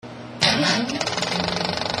Welcome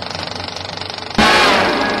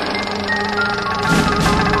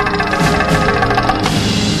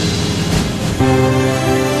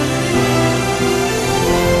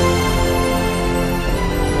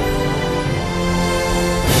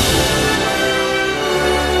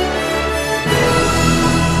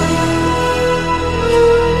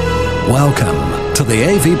to the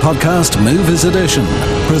AV Podcast Movies Edition,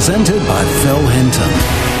 presented by Phil Hinton.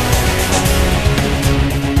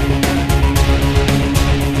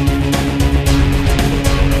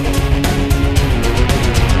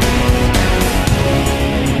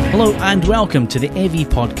 Hello and welcome to the AV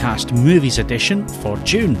Podcast Movies Edition for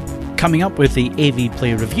June. Coming up with the AV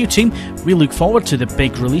Play review team, we look forward to the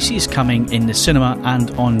big releases coming in the cinema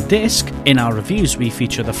and on disc. In our reviews, we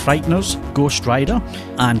feature The Frighteners, Ghost Rider,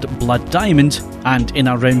 and Blood Diamond. And in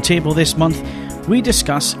our roundtable this month, we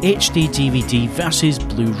discuss HD DVD versus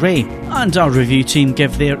Blu-ray, and our review team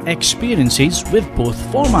give their experiences with both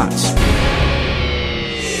formats.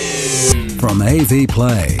 From AV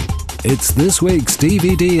Play, it's this week's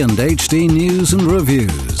DVD and HD news and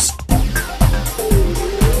reviews.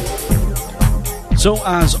 So,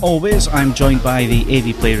 as always, I'm joined by the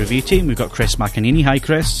AV Play review team. We've got Chris McAnini. Hi,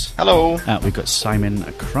 Chris. Hello. We've got Simon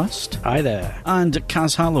Crust. Hi there. And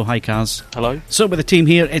Kaz Hallow. Hi, Kaz. Hello. So, with the team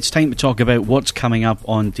here, it's time to talk about what's coming up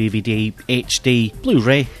on DVD, HD,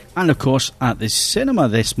 Blu-ray, and of course at the cinema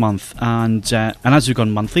this month. And as we've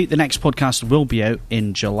gone monthly, the next podcast will be out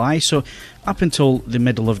in July. So up until the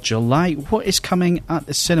middle of July, what is coming at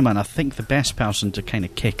the cinema? And I think the best person to kind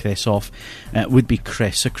of kick this off would be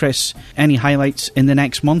Chris. So Chris, any highlights in the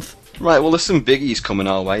next month? Right, well there's some biggies coming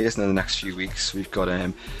our way, isn't there, in the next few weeks. We've got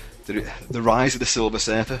the Rise of the Silver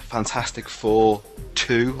Surfer, Fantastic Four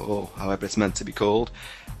 2, or however it's meant to be called.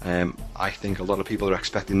 I think a lot of people are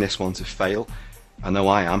expecting this one to fail. I know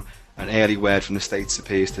I am. An early word from the States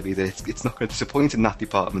appears to be that it's not going to disappoint in that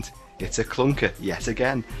department. It's a clunker, yet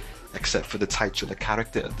again, except for the titular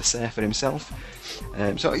character of the surfer himself.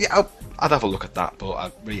 So yeah, I'd have a look at that, but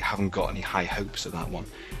I really haven't got any high hopes of that one.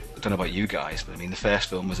 I don't know about you guys, but I mean, the first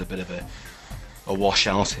film was a bit of a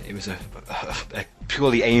washout. It was a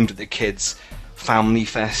purely aimed at the kids, family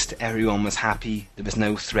fest. Everyone was happy. There was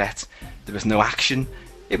no threat. There was no action.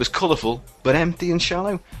 It was colourful, but empty and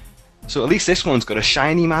shallow. So at least this one's got a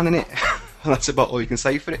shiny man in it. That's about all you can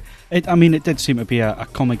say for it. It did seem to be a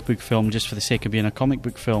comic book film just for the sake of being a comic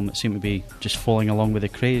book film. It seemed to be just following along with the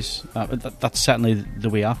craze. That's certainly the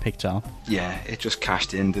way I picked it up. Yeah, it just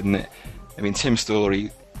cashed in, didn't it? I mean, Tim Story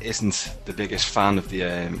isn't the biggest fan of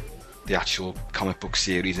the actual comic book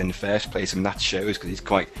series in the first place. I mean, that shows because he's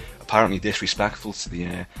quite apparently disrespectful to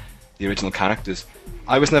the original characters.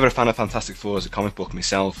 I was never a fan of Fantastic Four as a comic book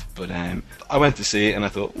myself, but I went to see it and I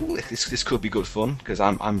thought, ooh, this could be good fun, because I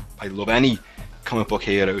love any comic book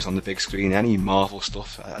heroes on the big screen, any Marvel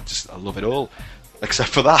stuff. I love it all, except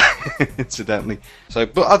for that, incidentally. So,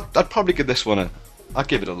 but I'd probably give this one I'd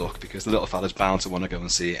give it a look, because the little fella's bound to want to go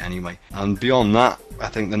and see it anyway. And beyond that, I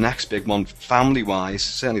think the next big one, family-wise,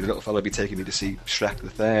 certainly the little fella will be taking me to see Shrek the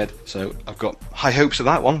Third. So I've got high hopes of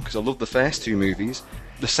that one, because I love the first two movies.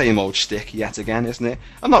 The same old shtick yet again, isn't it?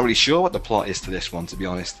 I'm not really sure what the plot is to this one, to be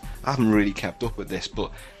honest. I haven't really kept up with this,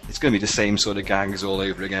 but it's going to be the same sort of gags all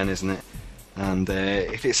over again, isn't it? And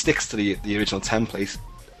if it sticks to the original template,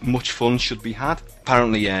 much fun should be had.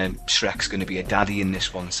 Apparently Shrek's going to be a daddy in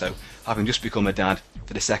this one, so having just become a dad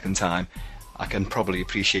for the second time, I can probably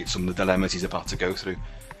appreciate some of the dilemmas he's about to go through.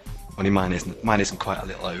 Only mine isn't quite a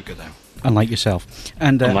little ogre, though. Unlike yourself.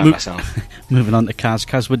 And Unlike myself. Moving on to Kaz.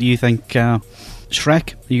 Kaz, what do you think?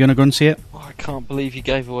 Shrek, are you going to go and see it? Oh, I can't believe you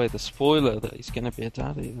gave away the spoiler that he's going to be a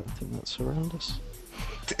daddy. I think that's horrendous.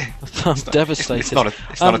 I'm devastated.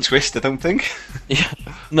 It's not a twist, I don't think. Yeah,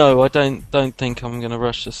 no, I don't think I'm going to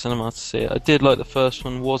rush to cinema to see it. I did like the first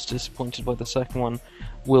one, was disappointed by the second one.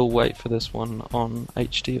 Will wait for this one on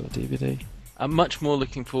HD or DVD. I'm much more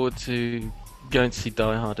looking forward to going to see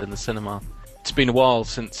Die Hard in the cinema. It's been a while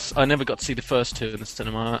since I never got to see the first two in the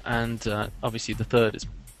cinema, and obviously the third,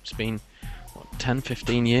 it's been 10,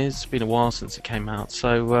 15 years. It's been a while since it came out,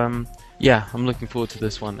 so yeah, I'm looking forward to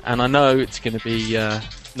this one, and I know it's going to be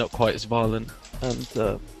not quite as violent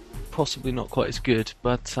and possibly not quite as good,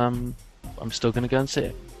 but I'm still going to go and see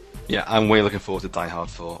it. Yeah, I'm way looking forward to Die Hard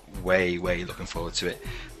 4. Way looking forward to it.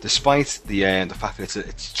 Despite the fact that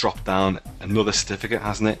it's dropped down another certificate,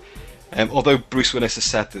 hasn't it? Although Bruce Willis has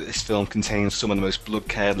said that this film contains some of the most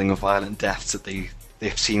blood-curdling and violent deaths that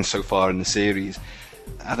they've seen so far in the series,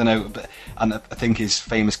 I don't know, and I think his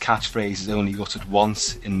famous catchphrase is only uttered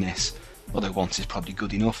once in this, although once is probably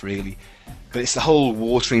good enough, really. But it's the whole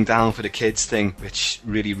watering down for the kids thing which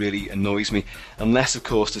really, really annoys me. Unless, of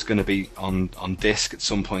course, there's going to be on disc at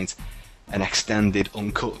some point an extended,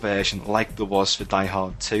 uncut version like there was for Die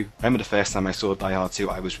Hard 2. I remember the first time I saw Die Hard 2,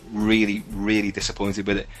 I was really, really disappointed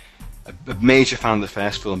with it. A major fan of the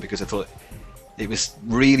first film because I thought it was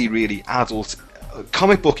really, really adult,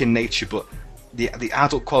 comic book in nature, but the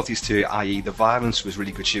adult qualities to it, i.e. the violence was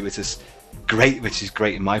really gratuitous, great, which is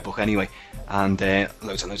great in my book anyway, and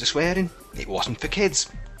loads and loads of swearing. It wasn't for kids.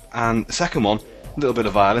 And the second one, a little bit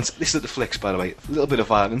of violence. This is at the flicks, by the way. A little bit of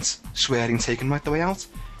violence, swearing taken right the way out.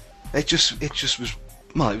 It just was,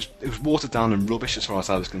 well, it was watered down and rubbish as far as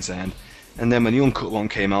I was concerned. And then when the uncut one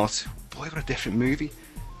came out, boy, what a different movie.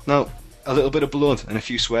 Now, a little bit of blood and a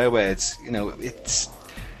few swear words, you know,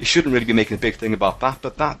 you shouldn't really be making a big thing about that,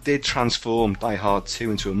 but that did transform Die Hard 2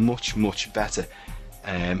 into a much, much better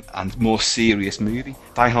and more serious movie.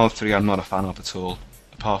 Die Hard 3 I'm not a fan of at all,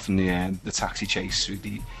 apart from the taxi chase through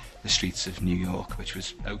the streets of New York, which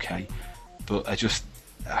was okay. But I just...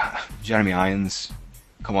 Jeremy Irons...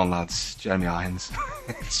 Come on, lads, Jeremy Irons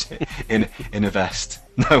in a vest.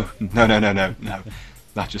 No.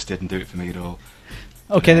 That just didn't do it for me at all.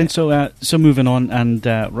 Okay, then. So moving on and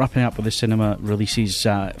wrapping up with the cinema releases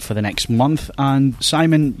for the next month. And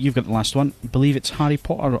Simon, you've got the last one. I believe it's Harry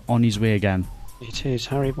Potter on his way again. It is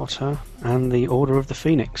Harry Potter and the Order of the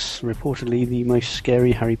Phoenix. Reportedly the most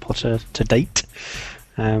scary Harry Potter to date.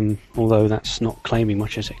 Although that's not claiming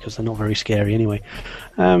much, is it? Because they're not very scary anyway.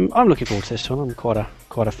 I'm looking forward to this one. I'm quite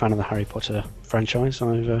a fan of the Harry Potter franchise.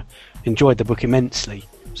 I've enjoyed the book immensely,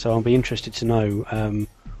 so I'll be interested to know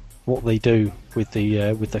what they do with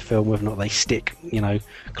the film. Whether or not they stick,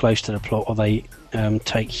 close to the plot, or they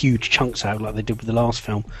take huge chunks out like they did with the last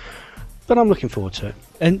film. But I'm looking forward to it.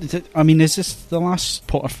 And I mean, is this the last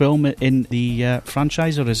Potter film in the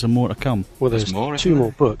franchise, or is there more to come? Well, there's two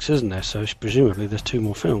more books, isn't there? So presumably there's two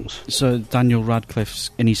more films. So Daniel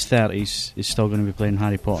Radcliffe's in his 30s is still going to be playing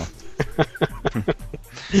Harry Potter.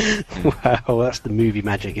 Wow, that's the movie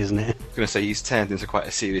magic, isn't it? I was going to say he's turned into quite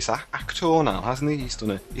a serious actor now, hasn't he? He's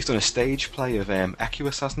done a stage play of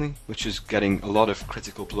Equus, hasn't he? Which is getting a lot of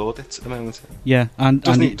critical plaudits at the moment. Yeah, and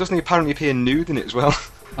doesn't he apparently appear nude in it as well?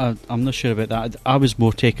 I'm not sure about that. I was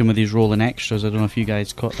more taken with his role in Extras. I don't know if you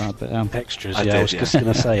guys caught that, but Extras. I was just going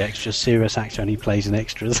to say Extras. Serious actor, and he plays in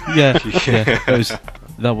Extras. Yeah,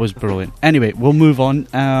 that was brilliant. Anyway, we'll move on.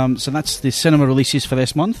 So that's the cinema releases for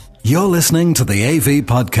this month. You're listening to the AV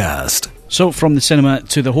Podcast. So from the cinema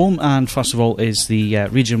to the home, and first of all is the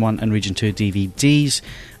Region 1 and Region 2 DVDs.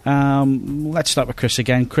 Let's start with Chris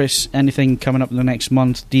again. Chris, anything coming up in the next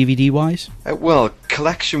month DVD-wise? Well,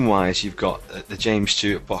 collection-wise, you've got the James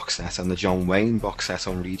Stewart box set and the John Wayne box set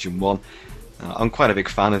on Region 1. I'm quite a big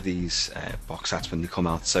fan of these box sets when they come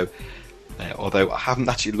out, so although I haven't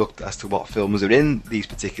actually looked as to what films are in these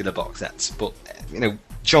particular box sets, but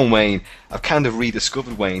John Wayne, I've kind of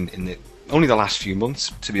rediscovered Wayne in only the last few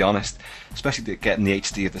months, to be honest, especially getting the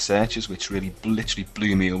HD of The Searchers, which really literally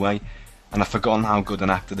blew me away. And I've forgotten how good an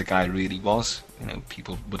actor the guy really was.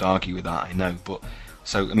 People would argue with that, I know. But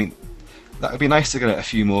so, I mean, that would be nice to get a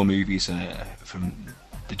few more movies from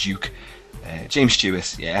the Duke. James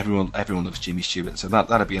Stewart, yeah, everyone loves Jimmy Stewart, so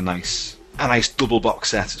that'd be a nice double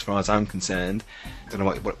box set as far as I'm concerned. I don't know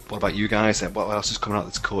what about you guys? What else is coming out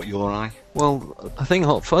that's caught your eye? Well, I think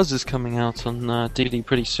Hot Fuzz is coming out on DVD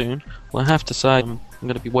pretty soon. Well, I have to say, I'm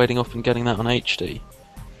going to be waiting off and getting that on HD.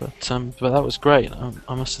 But that was great.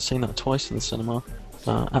 I must have seen that twice in the cinema.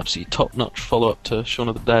 Absolutely top-notch follow-up to Shaun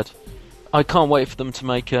of the Dead. I can't wait for them to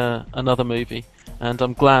make another movie, and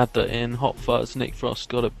I'm glad that in Hot Fuzz, Nick Frost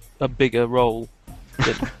got a bigger role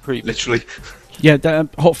than previously. Literally. Yeah,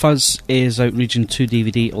 Hot Fuzz is out Region 2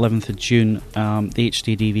 DVD, 11th of June. The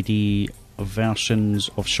HD DVD versions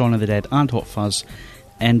of Shaun of the Dead and Hot Fuzz,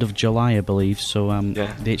 end of July, I believe. So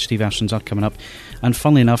the HD versions are coming up. And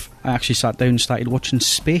funnily enough, I actually sat down and started watching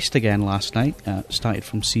Spaced again last night. Started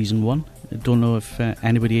from season 1. I don't know if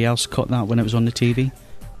anybody else caught that when it was on the TV.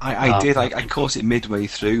 I did. I caught it midway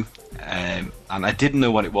through, and I didn't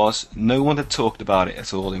know what it was. No one had talked about it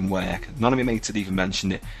at all in work. None of my mates had even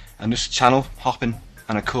mentioned it. And just channel hopping,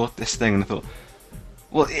 and I caught this thing, and I thought,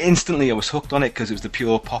 well, instantly I was hooked on it because it was the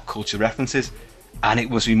pure pop culture references, and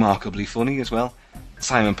it was remarkably funny as well.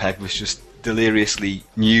 Simon Pegg was just deliriously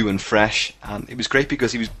new and fresh, and it was great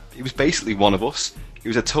because he was basically one of us. He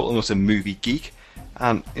was a total and utter movie geek,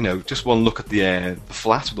 and just one look at the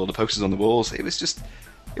flat with all the posters on the walls, it was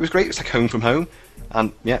great. It was like home from home,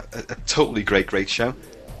 and yeah, a totally great show.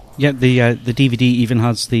 Yeah, the DVD even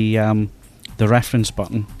has the the reference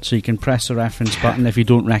button, so you can press the reference button if you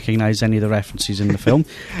don't recognise any of the references in the film.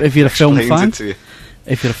 But if you're a film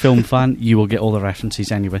fan, you will get all the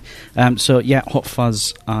references anyway. So yeah, Hot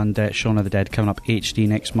Fuzz and Shaun of the Dead coming up HD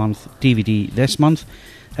next month, DVD this month.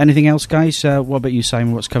 Anything else, guys? What about you,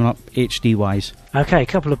 Simon? What's coming up HD wise? Okay, a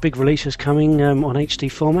couple of big releases coming on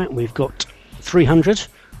HD format. We've got 300,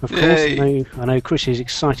 of course. I know Chris is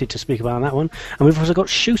excited to speak about that one. And we've also got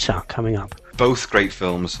Shooter coming up. Both great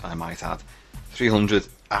films, I might add. 300,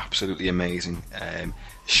 absolutely amazing.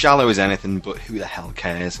 Shallow as anything, but who the hell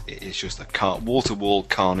cares? It is just a wall-to-wall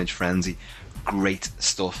carnage frenzy. Great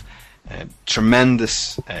stuff.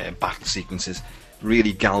 Tremendous battle sequences.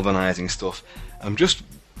 Really galvanising stuff.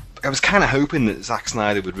 I was kind of hoping that Zack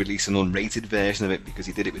Snyder would release an unrated version of it, because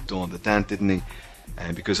he did it with Dawn of the Dead, didn't he?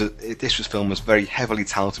 Because this film was very heavily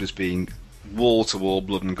touted as being wall-to-wall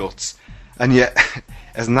blood and guts. And yet,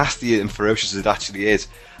 as nasty and ferocious as it actually is,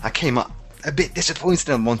 I came up a bit disappointed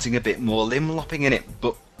and wanting a bit more limb-lopping in it.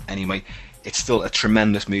 But anyway, it's still a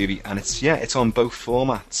tremendous movie, and it's on both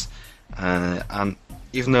formats. And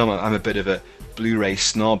even though I'm a bit of a Blu-ray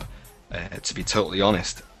snob, to be totally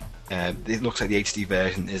honest, it looks like the HD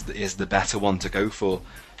version is the better one to go for,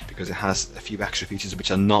 because it has a few extra features which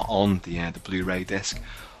are not on the Blu-ray disc.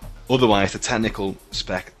 Otherwise, the technical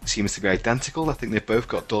spec seems to be identical. I think they've both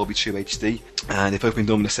got Dolby True HD, and they've both been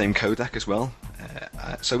done with the same codec as well.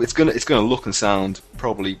 So it's gonna look and sound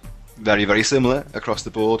probably very, very similar across the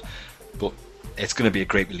board, but it's going to be a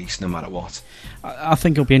great release no matter what. I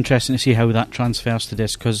think it'll be interesting to see how that transfers to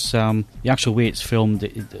this, because the actual way it's filmed,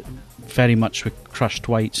 very much with crushed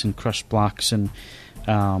whites and crushed blacks, and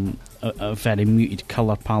a very muted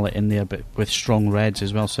colour palette in there, but with strong reds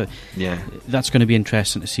as well. So yeah, that's going to be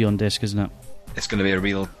interesting to see on disc, isn't it? It's going to be a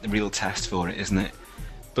real test for it, isn't it?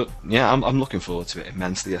 But yeah, I'm looking forward to it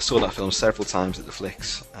immensely. I saw that film several times at the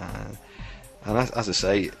Flicks, and as I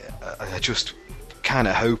say, I just kind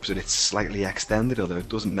of hope that it's slightly extended, although it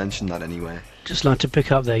doesn't mention that anywhere. Just like to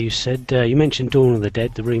pick up there, you said you mentioned Dawn of the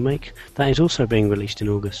Dead, the remake. That is also being released in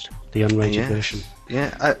August, the unrated version.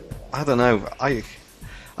 Yeah, I don't know. I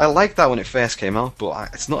liked that when it first came out, but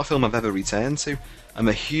it's not a film I've ever returned to. I'm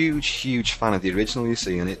a huge fan of the original, you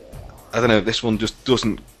see, and I don't know, this one just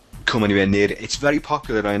doesn't come anywhere near it. It's very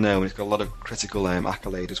popular, I know, and it's got a lot of critical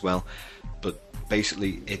accolade as well, but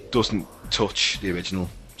basically it doesn't touch the original.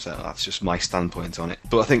 So that's just my standpoint on it.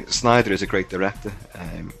 But I think Snyder is a great director,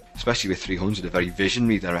 especially with 300, a very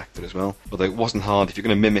visionary director as well. Although it wasn't hard. If you're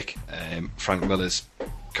going to mimic Frank Miller's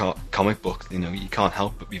comic book, you can't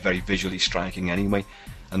help but be very visually striking anyway.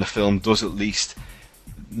 And the film does at least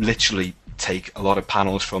literally take a lot of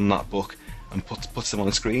panels from that book and puts them on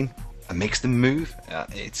the screen and makes them move.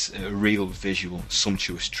 It's a real visual,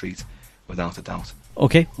 sumptuous treat, without a doubt.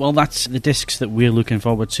 Okay, well, that's the discs that we're looking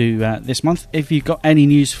forward to this month. If you've got any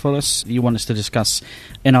news for us you want us to discuss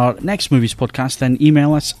in our next movies podcast, then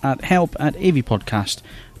email us at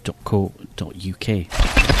help@avpodcast.co.uk.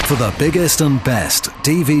 For the biggest and best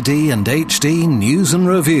DVD and HD news and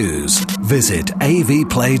reviews, visit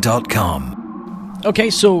avplay.com. Okay,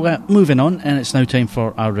 so moving on, and it's now time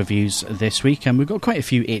for our reviews this week, and we've got quite a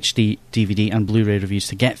few HD, DVD and Blu-ray reviews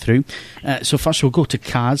to get through. So first we'll go to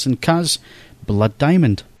Kaz, and Kaz, Blood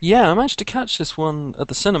Diamond. Yeah, I managed to catch this one at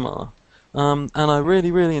the cinema, and I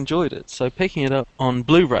really enjoyed it. So picking it up on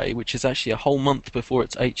Blu-ray, which is actually a whole month before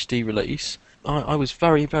its HD release, I was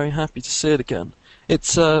very happy to see it again.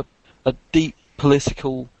 It's a deep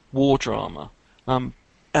political war drama, and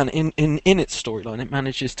in its storyline, it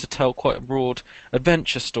manages to tell quite a broad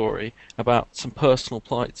adventure story about some personal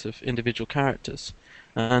plights of individual characters.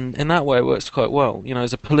 And in that way it works quite well.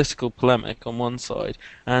 As a political polemic on one side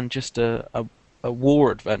and just a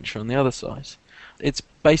war adventure on the other side. It's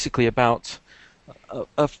basically about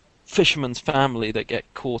a fisherman's family that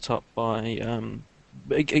get caught up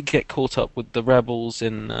with the rebels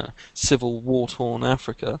in civil war-torn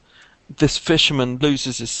Africa. This fisherman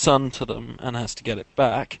loses his son to them and has to get it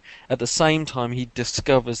back. At the same time, he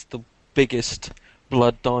discovers the biggest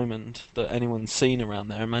blood diamond that anyone's seen around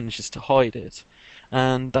there and manages to hide it.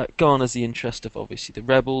 And that garners the interest of obviously the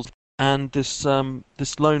rebels and this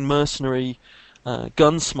lone mercenary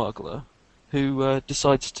gun smuggler who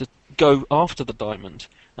decides to go after the diamond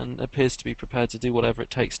and appears to be prepared to do whatever it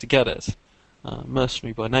takes to get it.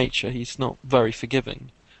 Mercenary by nature, he's not very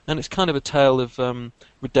forgiving, and it's kind of a tale of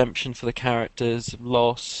redemption for the characters, of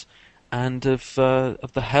loss, and of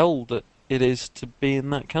the hell that it is to be in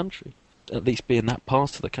that country, at least be in that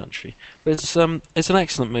part of the country. But it's an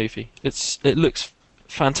excellent movie. It looks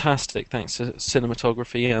fantastic thanks to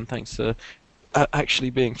cinematography and thanks to actually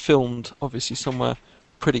being filmed obviously somewhere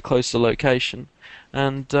pretty close to location,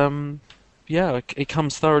 and it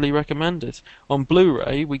comes thoroughly recommended. On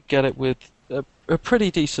Blu-ray, we get it with a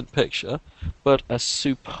pretty decent picture, but a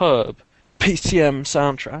superb PCM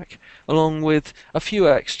soundtrack, along with a few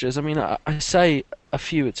extras. I mean, I say a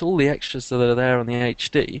few, it's all the extras that are there on the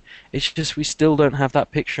HD. It's just we still don't have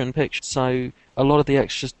that picture-in-picture, so a lot of the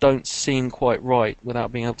extras don't seem quite right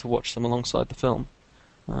without being able to watch them alongside the film.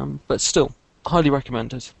 But still, highly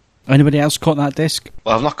recommended. Anybody else caught that disc?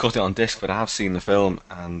 Well, I've not caught it on disc, but I have seen the film,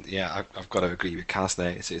 and yeah, I've got to agree with Kaz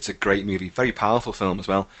there. It's a great movie, very powerful film as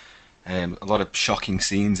well. A lot of shocking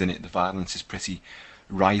scenes in it. The violence is pretty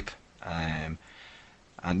ripe, and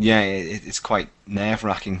yeah, it's quite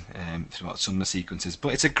nerve-wracking throughout some of the sequences.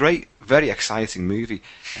 But it's a great, very exciting movie.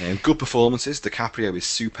 Good performances. DiCaprio is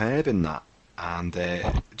superb in that, and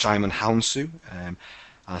Djimon Hounsou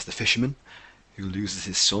as the fisherman who loses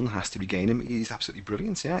his son, has to regain him. He's absolutely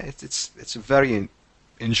brilliant. Yeah, it's a very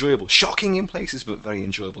enjoyable, shocking in places, but very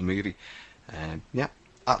enjoyable movie. Yeah,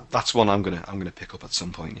 that's one I'm gonna pick up at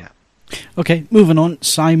some point. Yeah. Okay, moving on.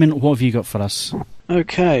 Simon, what have you got for us?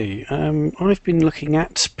 Okay, I've been looking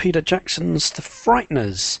at Peter Jackson's The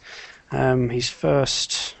Frighteners, his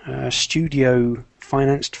first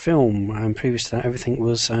studio-financed film. Previous to that, everything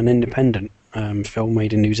was an independent film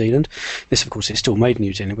made in New Zealand. This, of course, is still made in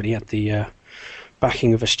New Zealand, but he had the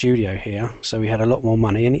backing of a studio here, so he had a lot more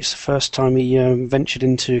money, and it's the first time he ventured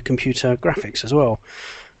into computer graphics as well.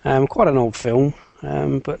 Quite an old film,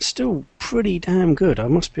 but still pretty damn good, I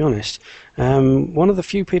must be honest. One of the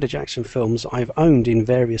few Peter Jackson films I've owned in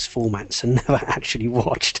various formats and never actually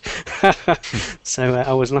watched. So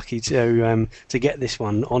I was lucky to get this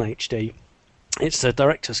one on HD. It's the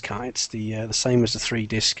director's cut. It's the same as the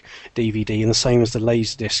 3-disc DVD and the same as the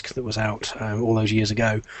Laserdisc that was out all those years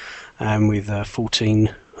ago, with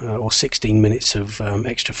 14 or 16 minutes of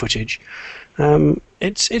extra footage.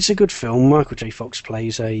 It's a good film. Michael J. Fox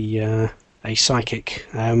plays a psychic,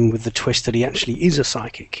 with the twist that he actually is a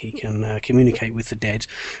psychic. He can communicate with the dead,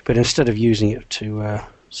 but instead of using it to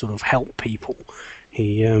sort of help people,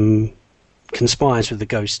 he conspires with the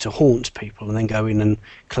ghosts to haunt people and then go in and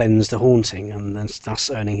cleanse the haunting, and then thus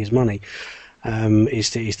earning his money. Is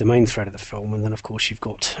the main thread of the film. And then, of course, you've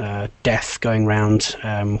got Death going round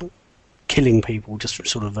killing people, just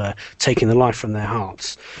sort of taking the life from their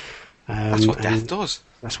hearts. That's what Death does.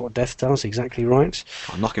 That's what Death does, exactly right.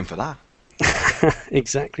 I'll knock him for that.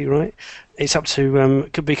 Exactly right. It's up to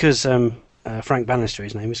because Frank Bannister,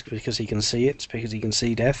 his name is, because he can see it, because he can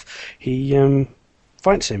see Death. He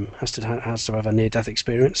fights him, has to have a near-death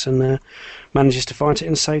experience, and manages to fight it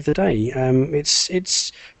and save the day.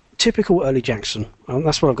 It's typical early Jackson.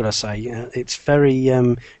 That's what I've got to say. It's very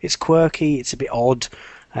it's quirky. It's a bit odd.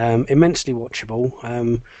 Immensely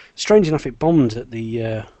watchable. Strange enough, it bombed at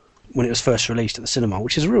the when it was first released at the cinema,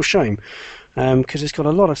 which is a real shame, because it's got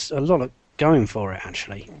a lot of going for it,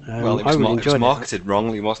 actually. Well, it was marketed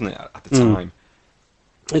wrongly, wasn't it, at the time?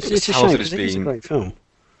 It's a shame, because it is a great film.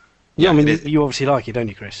 Yeah, I mean, you obviously like it, don't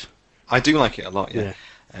you, Chris? I do like it a lot, yeah.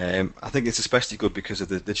 I think it's especially good because of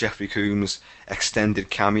the Jeffrey Combs extended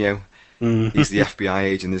cameo. He's the FBI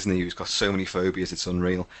agent, isn't he, who's got so many phobias, it's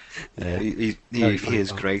unreal. He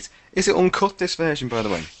is great. Is it uncut, this version, by the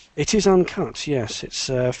way? It is uncut, yes. It's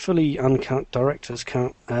fully uncut director's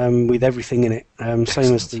cut, with everything in it.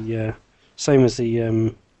 Same as the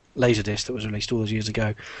Laserdisc that was released all those years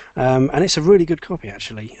ago. And it's a really good copy,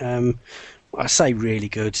 actually. I say really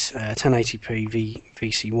good. 1080p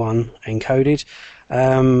VC1 encoded.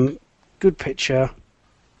 Good picture.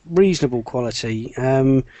 Reasonable quality. I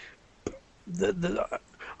mean,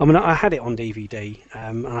 I had it on DVD,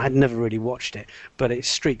 and I had never really watched it, but it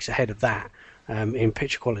streaks ahead of that. In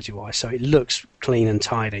picture quality wise, so it looks clean and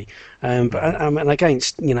tidy. But and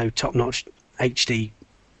against top-notch HD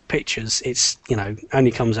pictures, it's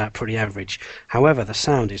only comes out pretty average. However, the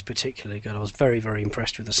sound is particularly good. I was very, very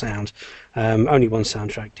impressed with the sound. Only one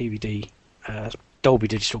soundtrack, DVD, Dolby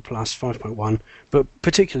Digital Plus 5.1, but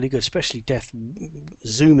particularly good, especially Death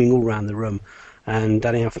zooming all around the room, and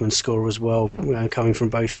Danny Elfman's score as well, coming from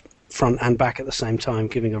both front and back at the same time,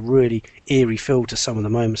 giving a really eerie feel to some of the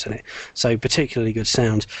moments in it. So particularly good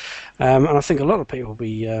sound, and I think a lot of people will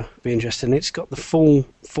be interested in it. It's got the full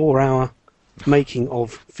 4-hour making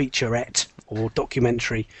of featurette or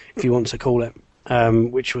documentary, if you want to call it,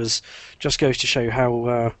 which was just goes to show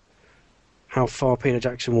how far Peter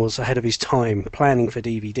Jackson was ahead of his time planning for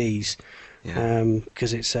DVDs,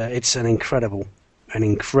 because it's an incredible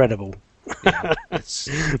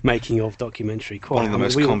making of documentary. One of the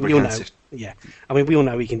most comprehensive. We all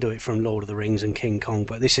know he can do it from Lord of the Rings and King Kong,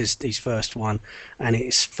 but this is his first one, and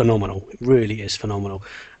it's phenomenal. It really is phenomenal.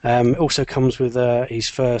 It also comes with his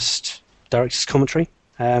first director's commentary,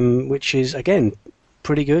 which is, again,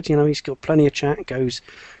 pretty good. You know, he's got plenty of chat,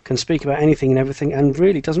 can speak about anything and everything, and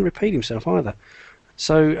really doesn't repeat himself either.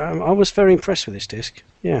 So I was very impressed with this disc.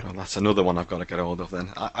 Yeah. Well, that's another one I've got to get hold of then.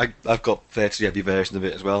 I've got virtually every version of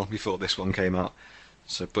it as well before this one came out.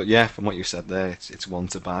 So, but yeah, from what you said there, it's one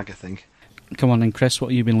to bag, I think. Come on then, Chris, what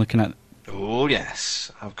have you been looking at? Oh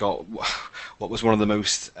yes, I've got what was one of the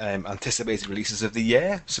most anticipated releases of the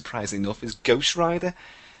year, surprisingly enough, is Ghost Rider.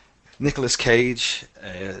 Nicolas Cage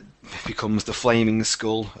becomes the flaming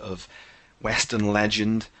skull of Western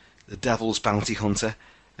legend, the Devil's Bounty Hunter.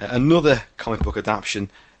 Another comic book adaptation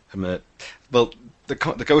from the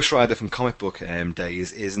Ghost Rider from comic book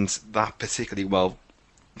days isn't that particularly well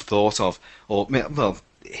thought of, or well,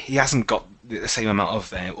 he hasn't got the same amount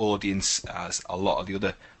of audience as a lot of the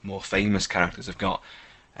other more famous characters have got.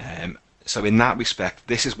 So in that respect,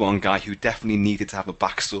 this is one guy who definitely needed to have a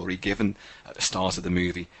backstory given at the start of the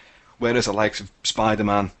movie. Whereas the likes of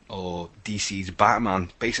Spider-Man or DC's Batman,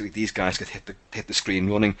 basically these guys could hit the screen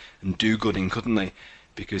running and do-gooding, couldn't they?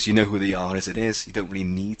 Because you know who they are as it is. You don't really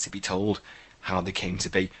need to be told how they came to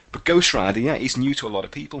be. But Ghost Rider, yeah, he's new to a lot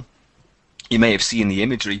of people. You may have seen the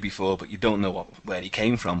imagery before, but you don't know where he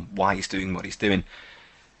came from, why he's doing what he's doing.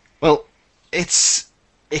 Well, it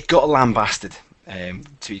got lambasted, to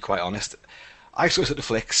be quite honest. I saw it at the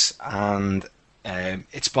flicks, and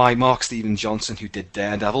it's by Mark Steven Johnson, who did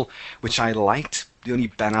Daredevil, which I liked. The only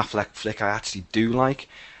Ben Affleck flick I actually do like.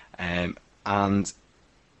 And,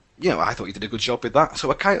 you know, I thought he did a good job with that.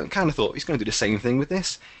 So I kind of thought he's going to do the same thing with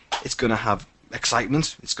this. It's going to have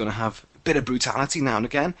excitement. It's going to have a bit of brutality now and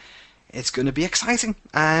again. It's going to be exciting.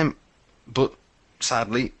 But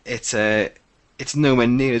sadly, it's nowhere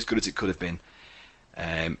near as good as it could have been.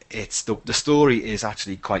 The story is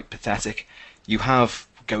actually quite pathetic. You have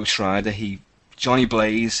Ghost Rider, Johnny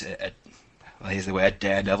Blaze, here's the word,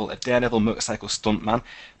 Daredevil, a Daredevil motorcycle stuntman,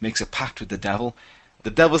 makes a pact with the devil. The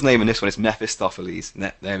devil's name in this one is Mephistopheles.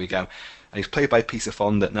 There we go. And he's played by Peter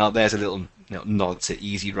Fonda. Now there's a little nod to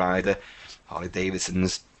Easy Rider, Harley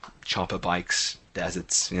Davidson's, chopper bikes,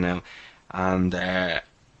 deserts, you know. And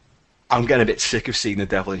I'm getting a bit sick of seeing the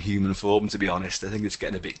devil in human form, to be honest. I think it's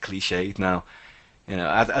getting a bit cliched now. You know,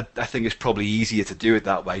 I think it's probably easier to do it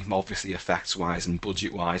that way, obviously effects-wise and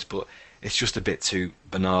budget-wise, but it's just a bit too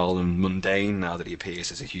banal and mundane now that he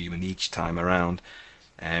appears as a human each time around.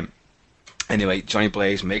 Anyway, Johnny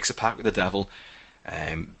Blaze makes a pact with the devil.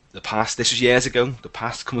 This was years ago. The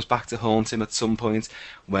past comes back to haunt him at some point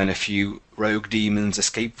when a few rogue demons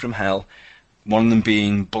escape from hell. One of them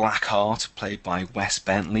being Blackheart, played by Wes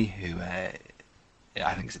Bentley, who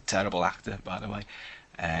I think is a terrible actor, by the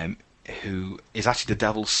way, who is actually the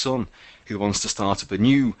devil's son, who wants to start up a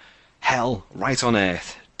new hell right on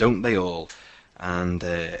Earth. Don't they all? And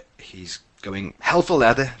he's going hell for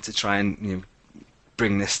leather to try and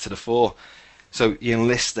bring this to the fore. So he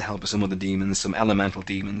enlists the help of some other demons, some elemental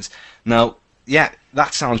demons. Now, yeah,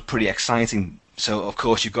 that sounds pretty exciting. So, of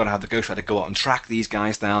course, you've got to have the Ghost Rider go out and track these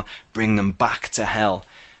guys down, bring them back to hell.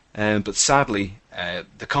 But sadly,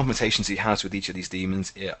 the confrontations he has with each of these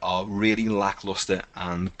demons are really lackluster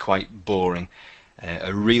and quite boring.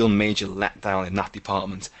 A real major letdown in that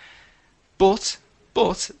department. But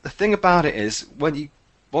the thing about it is,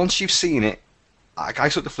 once you've seen it, I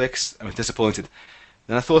saw the flicks, I was disappointed.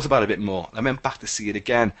 Then I thought about it a bit more. I went back to see it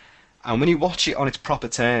again. And when you watch it on its proper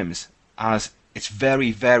terms, as it's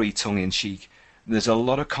very, very tongue-in-cheek, there's a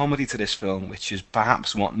lot of comedy to this film, which is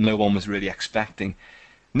perhaps what no one was really expecting.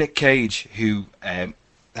 Nick Cage, who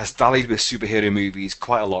has dallied with superhero movies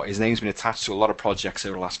quite a lot, his name's been attached to a lot of projects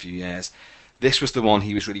over the last few years. This was the one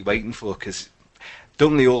he was really waiting for, because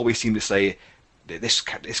don't they always seem to say, this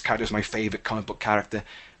character is my favourite comic book character?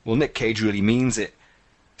 Well, Nick Cage really means it.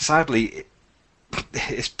 Sadly,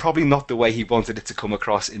 it's probably not the way he wanted it to come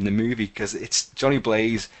across in the movie, because it's Johnny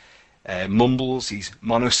Blaze mumbles, he's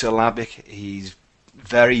monosyllabic, he's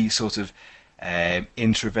very sort of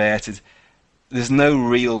introverted. There's no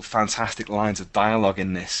real fantastic lines of dialogue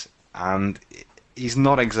in this, and he's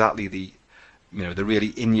not exactly the really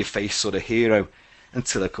in-your-face sort of hero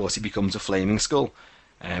until, of course, he becomes a flaming skull.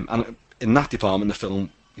 And in that department, the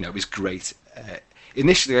film, is great.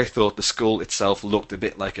 Initially, I thought the skull itself looked a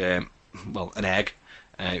bit like an egg.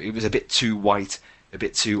 It was a bit too white, a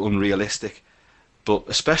bit too unrealistic. But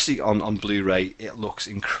especially on Blu-ray, it looks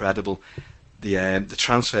incredible. The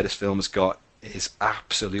transfer this film has got is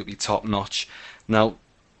absolutely top-notch. Now,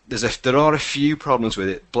 there are a few problems with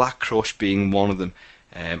it, Black Crush being one of them.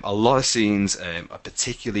 A lot of scenes are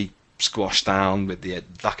particularly squashed down with the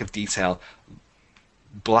lack of detail.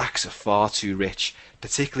 Blacks are far too rich,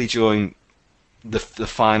 particularly during the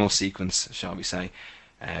final sequence, shall we say.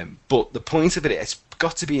 But the point of it's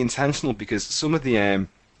got to be intentional, because some of the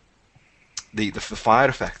fire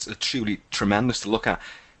effects are truly tremendous to look at.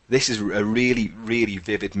 This is a really, really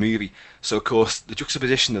vivid movie. So, of course, the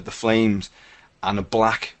juxtaposition of the flames and a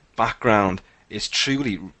black background is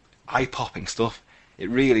truly eye-popping stuff. It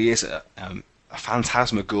really is a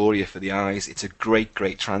phantasmagoria for the eyes. It's a great,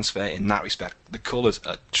 great transfer in that respect. The colours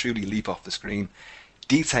truly leap off the screen.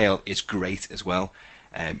 Detail is great as well.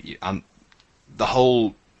 And the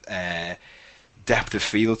whole depth of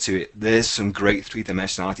field to it, there's some great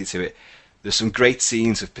three-dimensionality to it. There's some great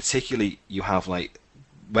scenes of, particularly, you have like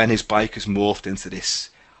when his bike has morphed into this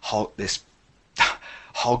hog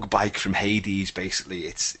bike from Hades.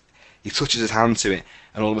 Basically, he touches his hand to it,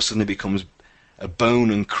 and all of a sudden it becomes a bone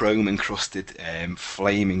and chrome encrusted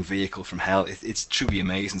flaming vehicle from hell. It's truly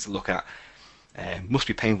amazing to look at. Must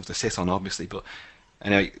be painful to sit on, obviously, but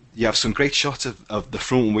you have some great shots of the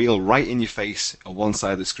front wheel right in your face on one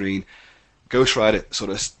side of the screen. Ghost Rider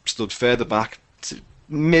sort of stood further back,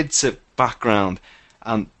 mid to background,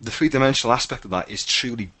 and the three-dimensional aspect of that is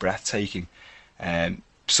truly breathtaking.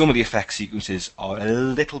 Some of the effect sequences are a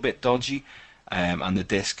little bit dodgy, and the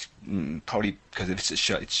disc, probably because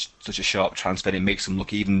it's such a sharp transfer, it makes them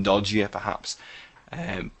look even dodgier perhaps.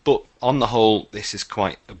 But on the whole, this is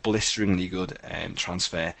quite a blisteringly good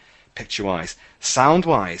transfer picture-wise.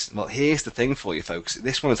 Sound-wise, well, here's the thing for you folks.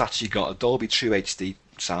 This one has actually got a Dolby True HD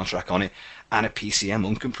soundtrack on it and a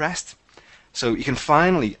PCM uncompressed. So you can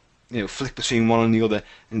finally flick between one and the other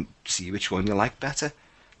and see which one you like better.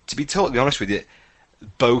 To be totally honest with you,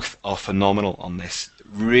 both are phenomenal on this.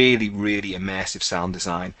 Really, really immersive sound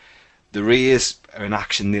design. The rears are in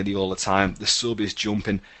action nearly all the time. The sub is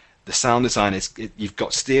jumping. The sound design you've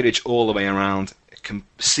got steerage all the way around.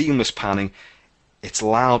 Seamless panning. It's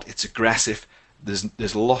loud. It's aggressive.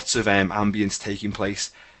 There's lots of ambience taking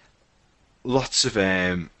place. Lots of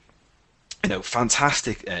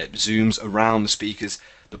fantastic zooms around the speakers.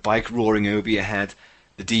 The bike roaring over your head.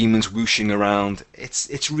 The demons whooshing around.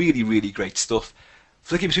 It's really, really great stuff.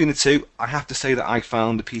 Flicking between the two, I have to say that I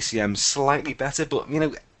found the PCM slightly better, but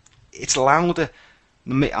it's louder,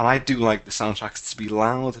 and I do like the soundtracks to be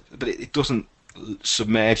loud, but it doesn't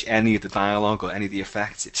submerge any of the dialogue or any of the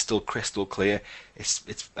effects. It's still crystal clear. It's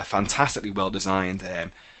a fantastically well designed,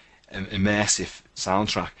 immersive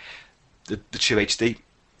soundtrack. The True HD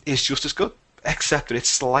is just as good, except that it's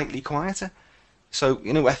slightly quieter. So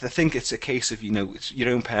I think it's a case of it's your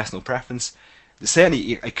own personal preference.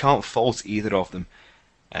 Certainly, I can't fault either of them.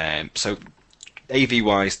 So AV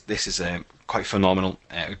wise, this is quite phenomenal.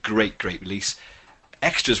 A great release.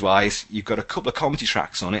 Extras wise, you've got a couple of comedy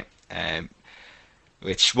tracks on it,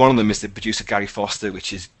 which one of them is the producer Gary Foster,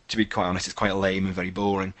 which is, to be quite honest, is quite lame and very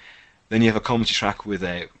boring. Then you have a comedy track with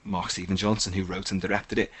Mark Steven Johnson, who wrote and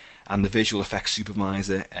directed it, and the visual effects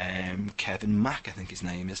supervisor Kevin Mack, I think his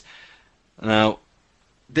name is. Now,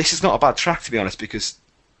 this is not a bad track, to be honest, because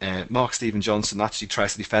Mark Steven Johnson actually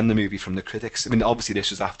tries to defend the movie from the critics. I mean, obviously this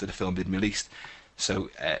was after the film had been released, so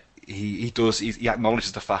he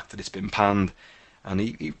acknowledges the fact that it's been panned, and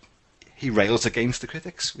he rails against the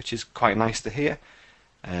critics, which is quite nice to hear.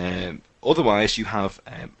 Otherwise, you have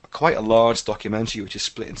quite a large documentary which is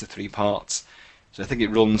split into 3 parts. So I think it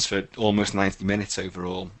runs for almost 90 minutes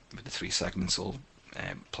overall, with the 3 segments all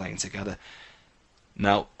playing together.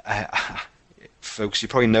 Now, folks, you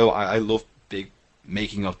probably know I love big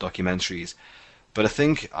making of documentaries, but I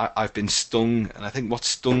think I've been stung, and I think what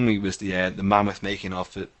stung me was the mammoth making of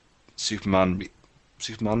for Superman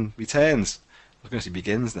Returns. I was going to say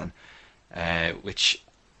Begins then, which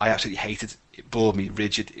I absolutely hated. It bored me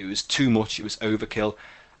rigid. It was too much. It was overkill,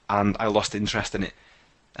 and I lost interest in it.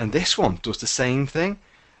 And this one does the same thing,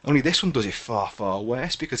 only this one does it far, far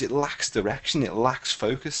worse, because it lacks direction. It lacks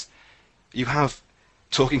focus. You have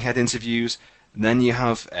talking head interviews, and then you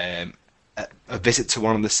have a visit to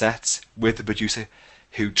one of the sets with the producer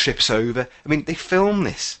who trips over. I mean, they film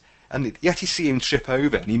this, and yet you see him trip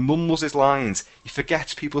over, and he mumbles his lines. He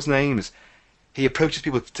forgets people's names. He approaches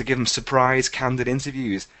people to give them surprise, candid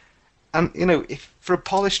interviews. And, if for a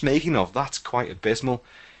polished making of, that's quite abysmal.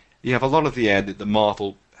 You have a lot of the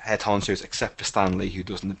Marvel head honchos, except for Stan Lee, who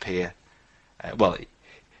doesn't appear.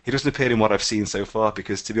 He doesn't appear in what I've seen so far,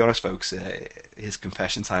 because, to be honest, folks, his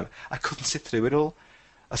confession time, I couldn't sit through it all.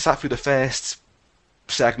 I sat through the first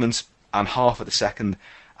segment and half of the second,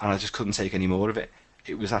 and I just couldn't take any more of it.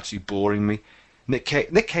 It was actually boring me. Nick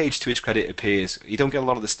Cage, to his credit, appears. You don't get a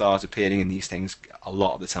lot of the stars appearing in these things a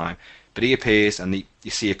lot of the time, but he appears, and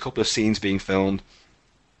you see a couple of scenes being filmed,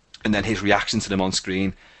 and then his reaction to them on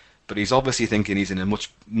screen. But he's obviously thinking he's in a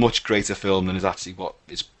much greater film than is actually what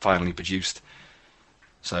is finally produced.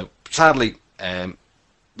 So sadly,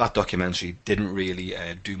 that documentary didn't really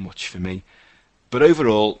do much for me. But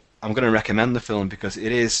overall, I'm going to recommend the film because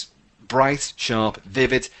it is bright, sharp,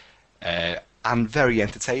 vivid, and very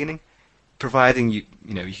entertaining, providing you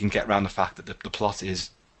can get around the fact that the plot is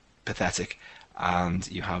pathetic and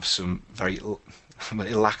you have some very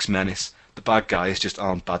it lacks menace. The bad guys just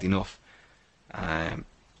aren't bad enough. But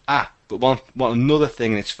one another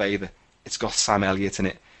thing in its favour, it's got Sam Elliott in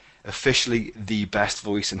it, officially the best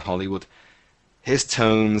voice in Hollywood. His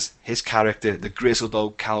tones, his character, the grizzled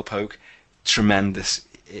old cowpoke, tremendous.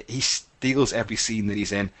 He steals every scene that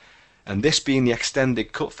he's in. And this being the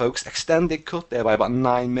extended cut, folks, extended cut there by about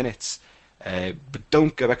 9 minutes. But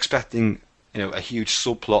don't go expecting a huge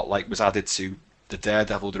subplot like was added to the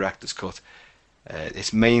Daredevil director's cut.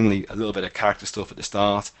 It's mainly a little bit of character stuff at the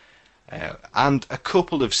start, and a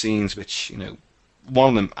couple of scenes which, one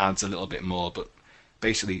of them adds a little bit more, but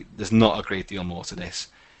basically there's not a great deal more to this.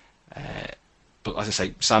 But as I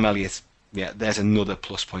say, Sam Elliott, there's another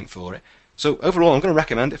plus point for it. So overall, I'm going to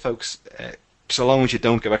recommend it, folks. So long as you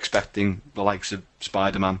don't go expecting the likes of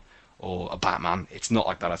Spider-Man or a Batman, it's not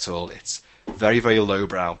like that at all. It's very, very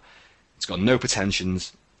lowbrow. It's got no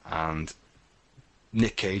pretensions, and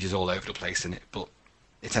Nick Cage is all over the place in it, but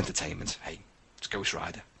it's entertainment. Hey, it's Ghost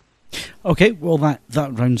Rider. Okay, well that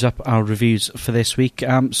rounds up our reviews for this week.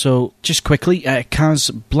 So just quickly, Kaz,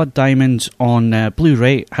 Blood Diamond on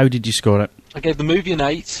Blu-ray, how did you score it? I gave the movie an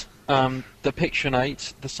 8, the picture an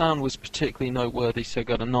 8, the sound was particularly noteworthy, so I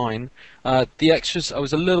got a 9. The extras I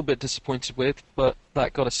was a little bit disappointed with, but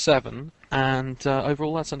that got a 7, and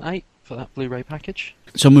overall that's an 8 for that Blu-ray package.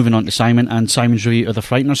 So moving on to Simon, and Simon's review of The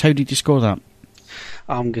Frighteners, how did you score that?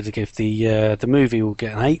 I'm going to give the movie will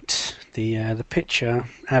get an 8. The picture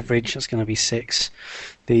average, that's going to be 6.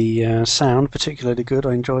 The sound particularly good,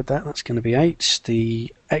 I enjoyed that. That's going to be 8.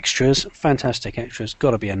 The extras, fantastic extras,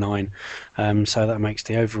 got to be a 9. So that makes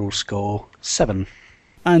the overall score 7.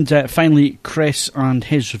 And finally, Chris and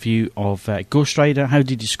his review of Ghost Rider. How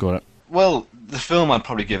did you score it? Well, the film I'd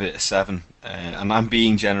probably give it a 7, and I'm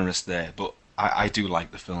being generous there, but I do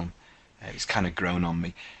like the film. It's kind of grown on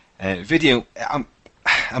me. Video,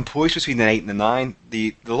 I'm poised between an 8 and a 9.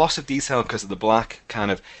 The loss of detail because of the black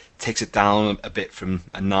kind of takes it down a bit from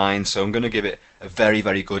a 9, so I'm going to give it a very,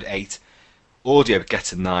 very good 8. Audio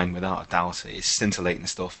gets a 9 without a doubt. It's scintillating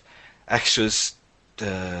stuff. Extras,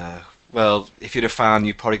 well, if you're a fan,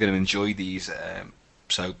 you're probably going to enjoy these,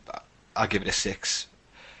 so I'll give it a 6.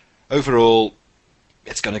 Overall,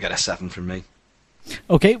 it's going to get a 7 from me.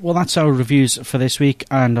 Okay, well that's our reviews for this week,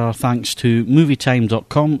 and our thanks to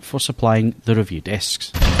MovieTime.com for supplying the review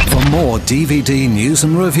discs. For more DVD news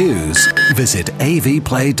and reviews, visit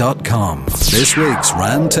avplay.com. This week's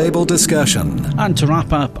roundtable discussion. And to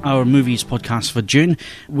wrap up our movies podcast for June,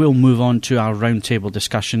 we'll move on to our roundtable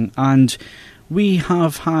discussion, and we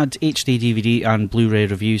have had HD DVD and Blu-ray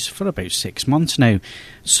reviews for about 6 months now.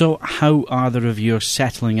 So how are the reviewers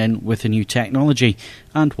settling in with the new technology,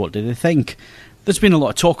 and what do they think? There's been a lot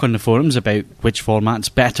of talk on the forums about which format's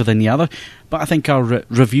better than the other, but I think our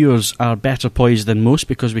reviewers are better poised than most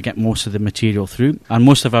because we get most of the material through, and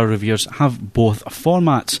most of our reviewers have both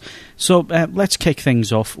formats. So let's kick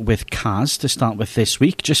things off with Kaz to start with this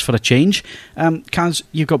week, just for a change. Kaz,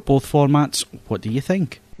 you've got both formats. What do you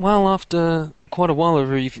think? Well, after quite a while of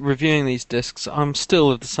reviewing these discs, I'm still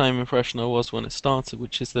of the same impression I was when it started,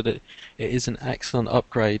 which is that it is an excellent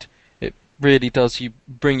upgrade. Really does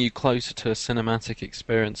bring you closer to a cinematic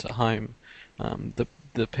experience at home.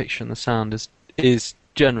 The picture and the sound is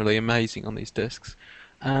generally amazing on these discs.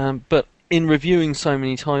 But in reviewing so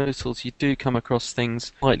many titles, you do come across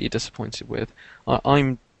things slightly disappointed with.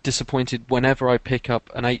 I'm disappointed whenever I pick up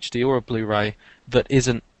an HD or a Blu-ray that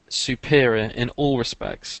isn't superior in all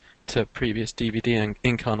respects to previous DVD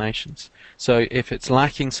incarnations. So if it's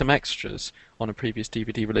lacking some extras on a previous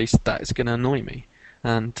DVD release, that is going to annoy me.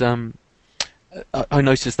 And I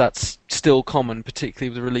noticed that's still common, particularly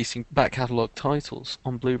with releasing back catalogue titles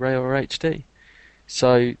on Blu-ray or HD.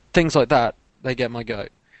 So things like that, they get my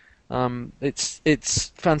goat.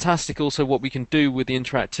 It's fantastic also what we can do with the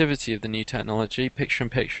interactivity of the new technology,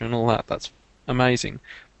 picture-in-picture and all that. That's amazing.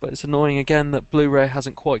 But it's annoying again that Blu-ray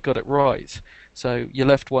hasn't quite got it right. So you're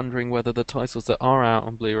left wondering whether the titles that are out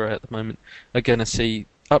on Blu-ray at the moment are going to see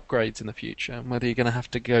upgrades in the future, and whether you're going to have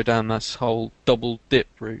to go down this whole double dip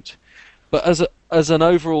route. But as an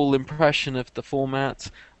overall impression of the format,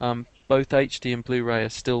 both HD and Blu-ray are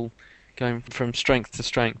still going from strength to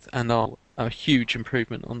strength and are a huge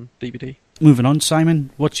improvement on DVD. Moving on,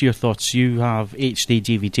 Simon, what's your thoughts? You have HD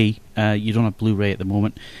DVD, you don't have Blu-ray at the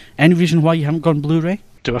moment. Any reason why you haven't gone Blu-ray?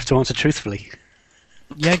 Do I have to answer truthfully?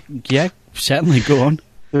 Yeah, certainly, go on.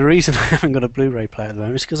 The reason I haven't got a Blu-ray player at the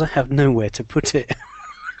moment is because I have nowhere to put it.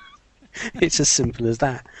 It's as simple as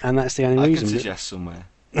that, and that's the only reason. I can suggest somewhere.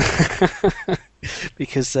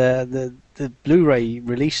 Because the Blu-ray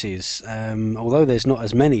releases, although there's not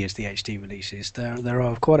as many as the HD releases, there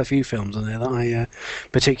are quite a few films on there that I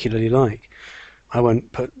particularly like. I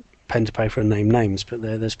won't put pen to paper and name names, but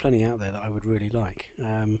there's plenty out there that I would really like.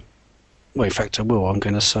 Well, in fact, I will. I'm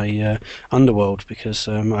going to say Underworld, because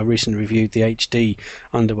I recently reviewed the HD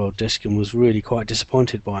Underworld disc and was really quite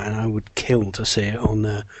disappointed by it, and I would kill to see it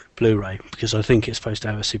on Blu-ray, because I think it's supposed to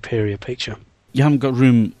have a superior picture. You haven't got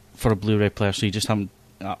room for a Blu-ray player, so you just haven't...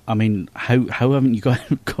 I mean, how haven't you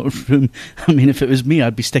got room? I mean, if it was me,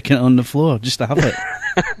 I'd be sticking it on the floor just to have it.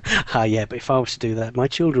 Yeah, but if I was to do that, my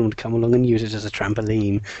children would come along and use it as a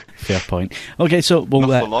trampoline. Fair point. Okay, so... Well,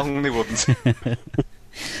 not for long, they wouldn't.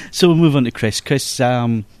 So we'll move on to Chris. Chris,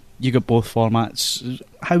 you got both formats.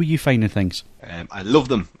 How are you finding things? I love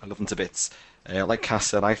them. I love them to bits. Like Cass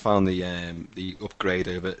said, I found the upgrade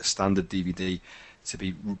over standard DVD to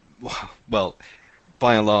be, well,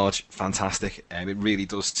 by and large, fantastic. It really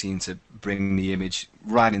does seem to bring the image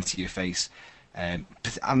right into your face. And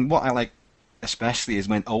what I like especially is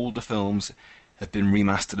when older films have been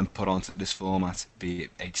remastered and put onto this format, be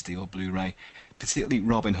it HD or Blu-ray. Particularly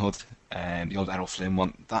Robin Hood, the old Errol Flynn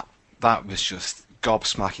one, that was just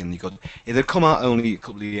gobsmackingly good. It had come out only a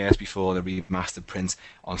couple of years before the remastered print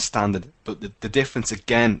on standard, but the difference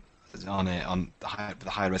again on the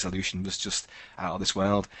high resolution was just out of this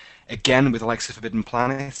world. Again, with the likes of Forbidden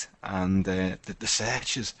Planet and the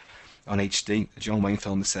Searchers on HD, the John Wayne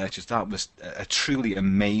film The Searchers, that was a truly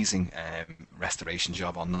amazing restoration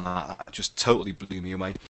job on that. That just totally blew me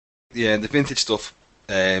away. Yeah, the vintage stuff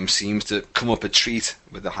seems to come up a treat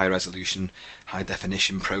with the high resolution, high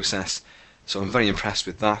definition process, so I'm very impressed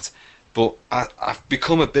with that. But I've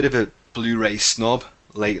become a bit of a Blu-ray snob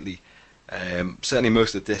lately. Certainly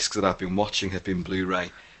most of the discs that I've been watching have been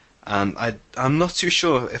Blu-ray, and I'm not too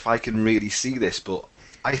sure if I can really see this, but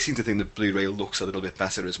I seem to think that Blu-ray looks a little bit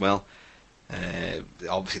better as well.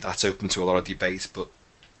 Obviously that's open to a lot of debate, but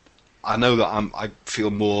I know that I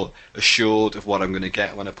feel more assured of what I'm going to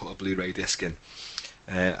get when I put a Blu-ray disc in.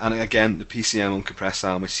 And again, the PCM uncompressed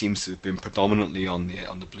sound, which seems to have been predominantly on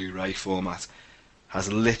the Blu-ray format,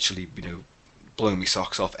 has literally blown me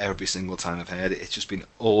socks off every single time I've heard it. It's just been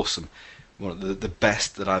awesome. One of the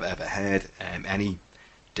best that I've ever heard. Any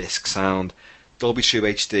disc sound. Dolby True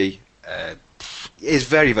HD is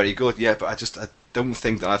very, very good, yeah, but I don't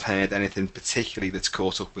think that I've heard anything particularly that's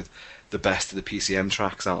caught up with the best of the PCM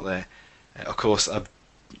tracks out there. Of course,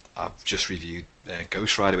 I've just reviewed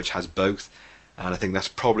Ghost Rider, which has both, and I think that's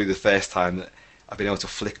probably the first time that I've been able to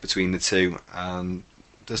flick between the two, and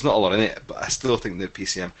there's not a lot in it, but I still think that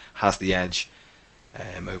PCM has the edge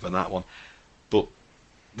over that one. But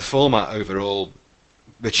the format overall,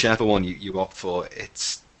 whichever one you opt for,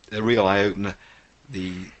 it's a real eye-opener.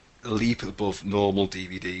 The leap above normal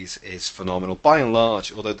DVDs is phenomenal by and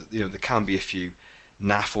large, although there can be a few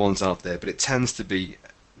naff ones out there, but it tends to be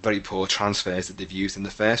very poor transfers that they've used in the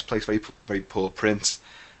first place, very poor prints.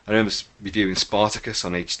 I remember reviewing Spartacus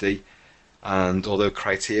on HD, and although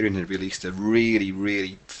Criterion had released a really,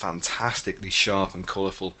 really fantastically sharp and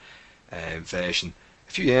colourful version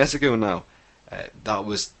a few years ago now, that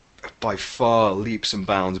was by far leaps and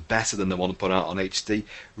bounds better than the one put out on HD.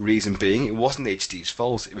 Reason being, it wasn't HD's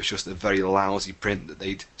fault, it was just a very lousy print that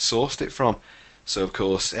they'd sourced it from. So of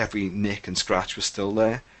course every nick and scratch was still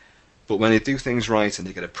there. But when they do things right and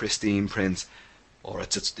they get a pristine print, or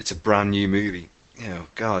it's a brand new movie,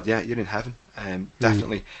 God, yeah, you're in heaven.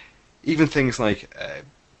 Definitely. Even things like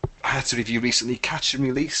I had to review recently Catch and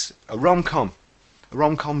Release, a rom-com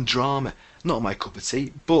drama. Not my cup of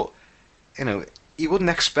tea, but you wouldn't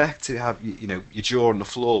expect to have your jaw on the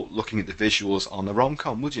floor looking at the visuals on a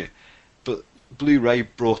rom-com, would you? But Blu-ray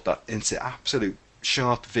brought that into absolute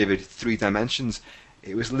sharp, vivid 3 dimensions.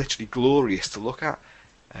 It was literally glorious to look at,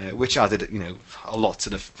 which added a lot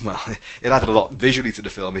to the it added a lot visually to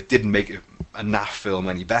the film. It didn't make a naff film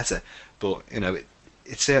any better, but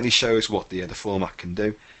it certainly shows what the format can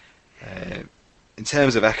do. In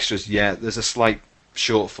terms of extras, yeah, there's a slight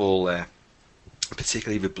shortfall there,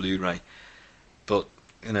 particularly with Blu-ray. But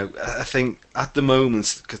I think at the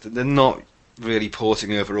moment, because they're not really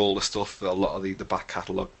porting over all the stuff for a lot of the back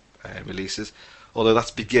catalogue releases, although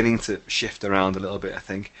that's beginning to shift around a little bit, I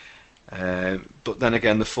think. But then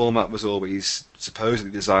again, the format was always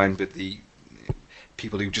supposedly designed with the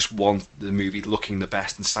people who just want the movie looking the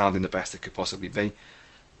best and sounding the best it could possibly be.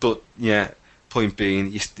 But yeah, point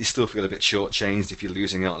being, you still feel a bit shortchanged if you're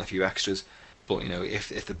losing out on a few extras. But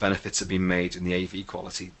if the benefits have been made in the AV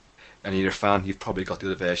quality, and you're a fan, you've probably got the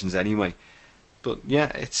other versions anyway. But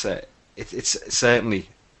yeah, it's certainly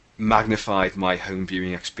magnified my home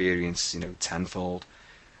viewing experience, tenfold.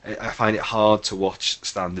 I find it hard to watch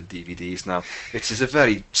standard DVDs now. It's a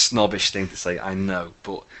very snobbish thing to say, I know,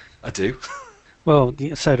 but I do. Well,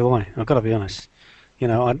 so do I. I've got to be honest.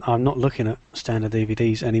 I'm not looking at standard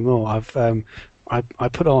DVDs anymore. I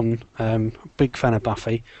put on, big fan of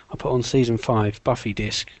Buffy. I put on season 5 Buffy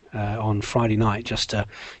disc on Friday night just to,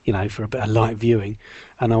 for a bit of light viewing,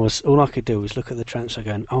 and all I could do was look at the transfer,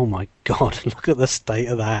 going, "Oh my God, look at the state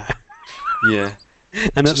of that." Yeah.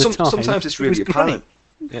 And at the time, sometimes it's really it was apparent.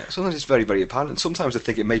 Yeah, sometimes it's very, very apparent. Sometimes I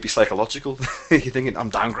think it may be psychological. You're thinking,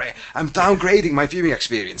 I'm downgrading my viewing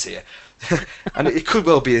experience here. And it could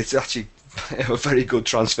well be it's actually a very good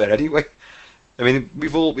transfer anyway. I mean,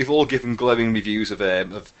 we've all given glowing reviews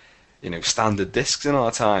of standard discs in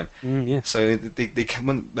our time. Yeah. So they can,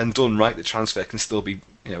 when done right, the transfer can still be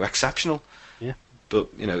exceptional. Yeah. But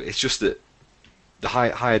it's just that the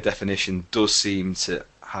higher definition does seem to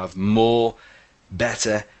have more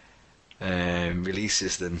better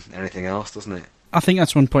releases than anything else, doesn't it? I think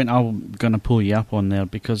that's one point I'm going to pull you up on there,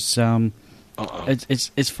 because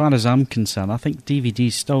it's as far as I'm concerned, I think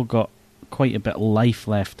DVD's still got quite a bit of life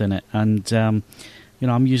left in it, and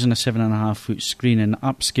I'm using a 7.5-foot screen and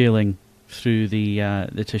upscaling through the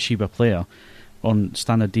Toshiba player on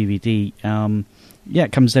standard DVD.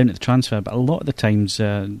 It comes down to the transfer, but a lot of the times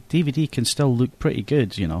DVD can still look pretty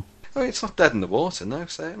good, Well, it's not dead in the water, no,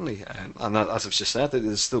 certainly. And as I've just said,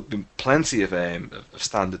 there's still been plenty of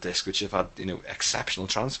standard discs which have had exceptional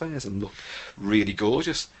transfers and look really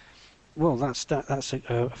gorgeous. Well, that's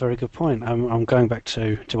a very good point. I'm going back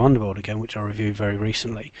to Underworld again, which I reviewed very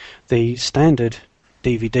recently. The standard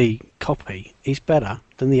DVD copy is better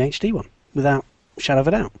than the HD one, without a shadow of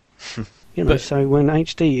a doubt. So when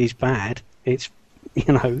HD is bad, it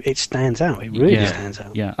stands out. It really stands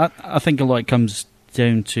out. Yeah, I think a lot comes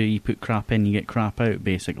down to you put crap in, you get crap out,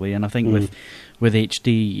 basically. And I think with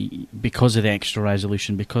HD, because of the extra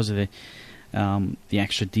resolution, because of the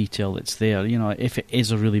extra detail that's there, if it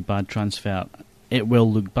is a really bad transfer, it will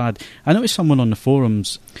look bad. I noticed someone on the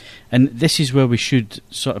forums, and this is where we should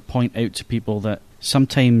sort of point out to people that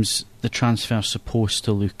sometimes the transfer's supposed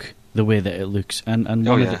to look the way that it looks, and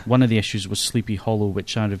one of the issues was Sleepy Hollow,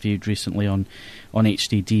 which I reviewed recently on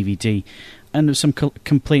HD DVD, and there was some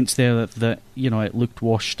complaints there that it looked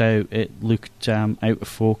washed out, it looked out of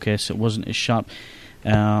focus, it wasn't as sharp.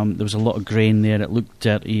 There was a lot of grain there. It looked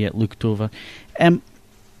dirty. It looked over.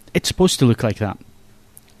 It's supposed to look like that.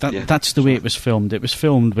 That's the way it was filmed. It was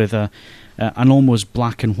filmed with an almost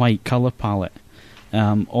black and white colour palette.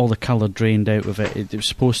 All the colour drained out of it. It was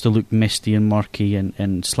supposed to look misty and murky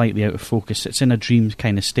and slightly out of focus. It's in a dream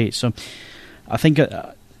kind of state. So I think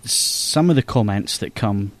some of the comments that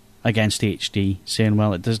come against HD saying,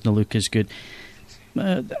 well, it doesn't look as good,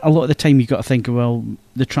 a lot of the time you've got to think, well,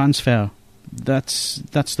 the transfer, that's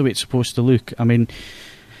the way it's supposed to look. I mean,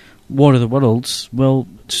 War of the Worlds, well,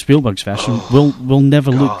 Spielberg's version will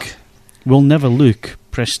never look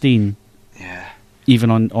pristine,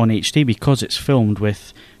 even on HD, because it's filmed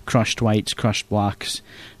with crushed whites, crushed blacks,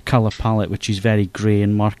 colour palette which is very grey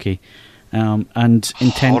and murky, and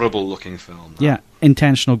horrible looking film. Yeah,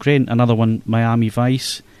 intentional grain. Another one, Miami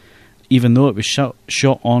Vice, even though it was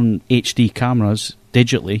shot on HD cameras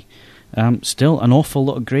digitally. Still an awful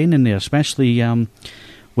lot of grain in there, especially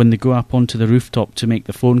when they go up onto the rooftop to make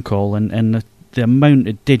the phone call, and the amount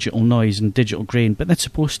of digital noise and digital grain, but that's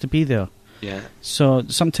supposed to be there. Yeah. So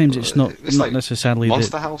sometimes it's not like necessarily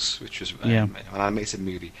Monster House, which was an animated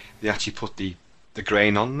movie. They actually put the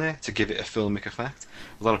grain on there to give it a filmic effect.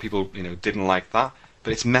 A lot of people didn't like that,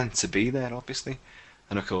 but it's meant to be there, obviously.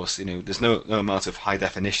 And of course, there's no amount of high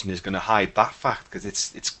definition is going to hide that fact, because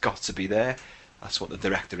it's got to be there. That's what the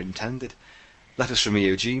director intended. Letters from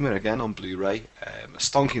Iwo Jima, again on Blu-ray, a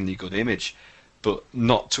stonkingly good image, but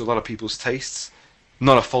not to a lot of people's tastes.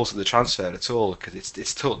 Not a fault of the transfer at all, because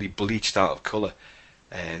it's totally bleached out of colour,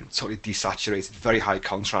 totally desaturated, very high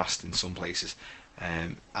contrast in some places,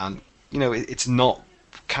 and it's not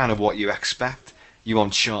kind of what you expect. You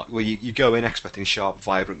want sharp, well, you go in expecting sharp,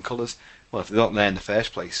 vibrant colours. Well, if they're not there in the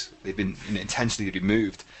first place, they've been intentionally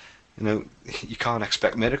removed. You can't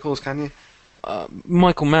expect miracles, can you?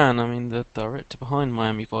 Michael Mann, I mean, the director behind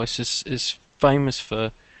Miami Vice, is famous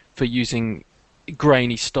for using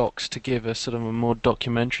grainy stocks to give a sort of a more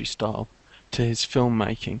documentary style to his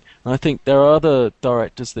filmmaking. And I think there are other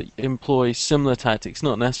directors that employ similar tactics,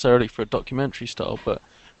 not necessarily for a documentary style, but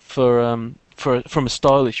from a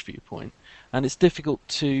stylish viewpoint. and it's difficult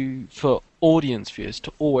for audience viewers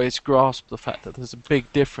to always grasp the fact that there's a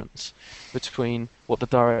big difference between what the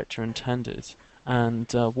director intended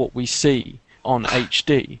and what we see on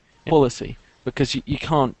HD quality, because you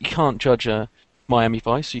can't judge Miami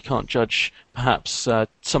Vice, you can't judge perhaps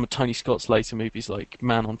some of Tony Scott's later movies like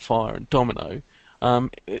Man on Fire and Domino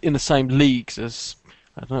in the same leagues as,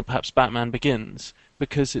 I don't know, perhaps Batman Begins,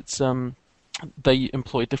 because it's they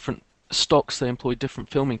employ different stocks, they employ different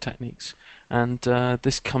filming techniques, and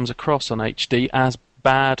this comes across on HD as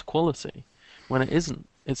bad quality when it isn't.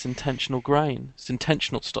 It's intentional grain, it's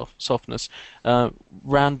intentional softness,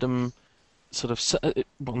 random sort of,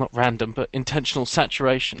 well, not random, but intentional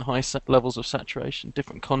saturation, high levels of saturation,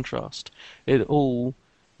 different contrast. It all,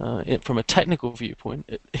 from a technical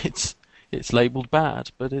viewpoint, it's labelled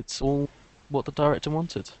bad, but it's all what the director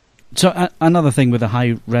wanted. So another thing with a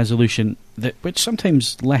high resolution, which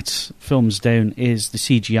sometimes lets films down, is the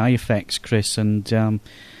CGI effects, Chris, and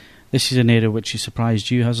this is an area which has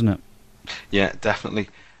surprised you, hasn't it? Yeah, definitely.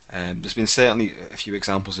 There's been certainly a few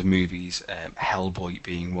examples of movies, Hellboy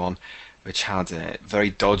being one, which had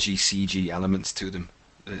very dodgy CG elements to them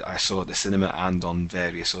that I saw at the cinema and on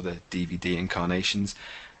various other DVD incarnations.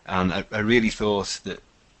 And I really thought that,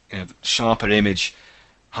 sharper image,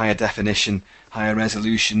 higher definition, higher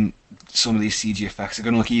resolution, some of these CG effects are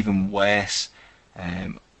going to look even worse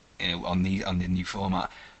on the new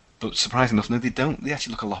format. But surprisingly enough, no, they don't. They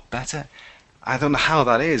actually look a lot better. I don't know how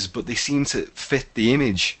that is, but they seem to fit the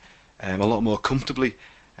image a lot more comfortably.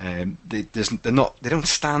 They don't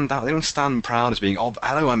stand out. They don't stand proud as being, oh,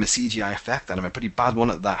 hello, I'm a CGI effect, and I'm a pretty bad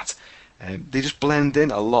one at that. They just blend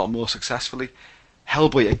in a lot more successfully.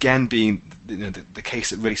 Hellboy again being the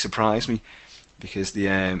case that really surprised me, because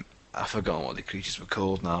I've forgotten what the creatures were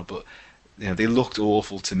called now, but they looked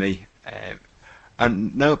awful to me.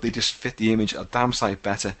 And no, they just fit the image a damn sight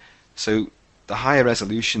better. So the higher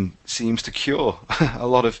resolution seems to cure a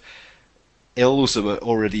lot of ills that were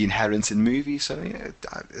already inherent in movies. So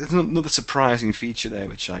there's another surprising feature there,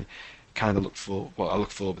 which I kind of look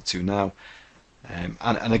forward to now.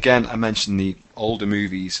 And again, I mentioned the older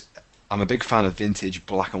movies. I'm a big fan of vintage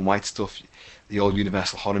black and white stuff, the old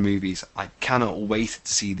Universal horror movies. I cannot wait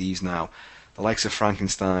to see these now. The likes of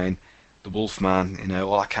Frankenstein, the Wolfman,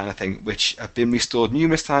 all that kind of thing, which have been restored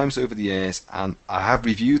numerous times over the years, and I have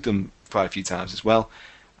reviewed them quite a few times as well.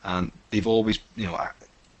 And they've always,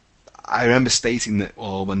 I remember stating that,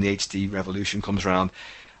 when the HD revolution comes around,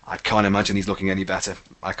 I can't imagine he's looking any better.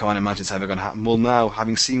 I can't imagine it's ever going to happen. Well, now,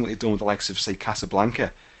 having seen what they've done with the likes of, say,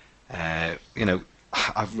 Casablanca,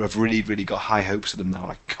 I've really, really got high hopes of them now.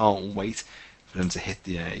 I can't wait for them to hit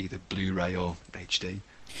the either Blu-ray or HD.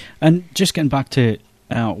 And just getting back to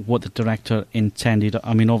what the director intended,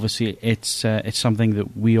 I mean, obviously it's something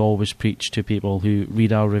that we always preach to people who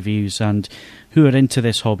read our reviews and who are into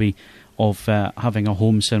this hobby of having a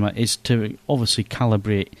home cinema, is to obviously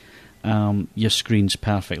calibrate your screens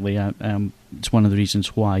perfectly. It's one of the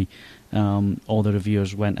reasons why all the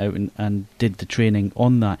reviewers went out and did the training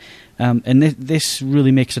on that. And this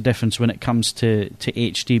really makes a difference when it comes to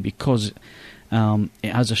HD, because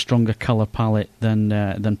it has a stronger colour palette than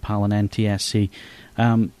PAL and NTSC.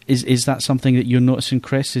 Is that something that you're noticing,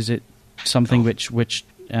 Chris? Is it something which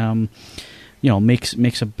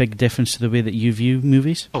makes a big difference to the way that you view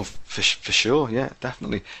movies? Oh, for sure, yeah,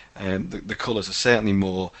 definitely. The colours are certainly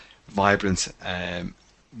more vibrant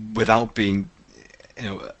without being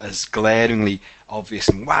as glaringly obvious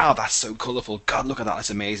and wow, that's so colourful, God, look at that, that's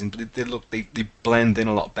amazing. But they blend in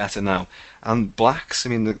a lot better now. And blacks, I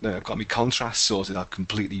mean, they've got me contrast sorted out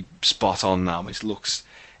completely spot on now. It looks,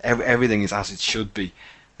 everything is as it should be.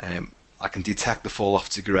 I can detect the fall off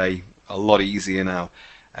to grey a lot easier now.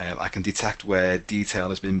 I can detect where detail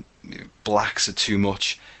has been, blacks are too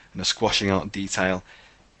much and are squashing out detail.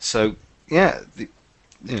 So yeah, the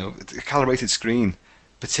calibrated screen,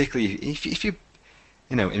 particularly if you're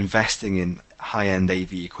investing in high-end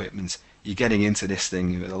AV equipment, you're getting into this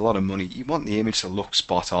thing with a lot of money. You want the image to look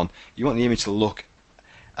spot on. You want the image to look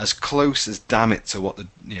as close as damn it to what the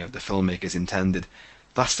filmmakers intended.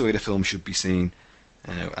 That's the way the film should be seen,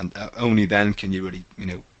 and only then can you really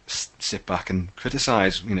sit back and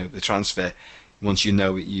criticise the transfer once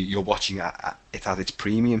you're watching it at its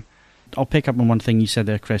premium. I'll pick up on one thing you said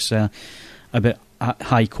there, Chris, about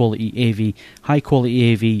high quality AV. High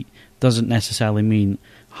quality AV doesn't necessarily mean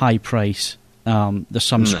high price. There's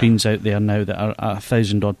some screens out there now that are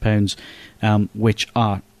 £1,000 odd, which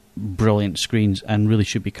are brilliant screens and really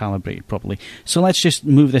should be calibrated properly. So let's just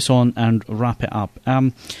move this on and wrap it up.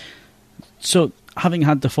 So having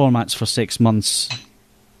had the formats for 6 months,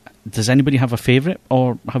 does anybody have a favourite,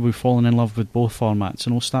 or have we fallen in love with both formats?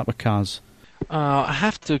 And we'll start with Kaz. I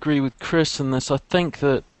have to agree with Chris on this. I think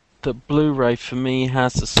that Blu-ray for me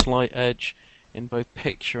has a slight edge in both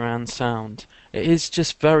picture and sound. It is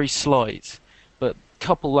just very slight, but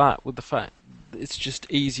couple that with the fact that it's just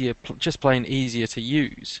easier, just plain easier to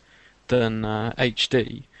use than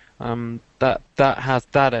HD. That has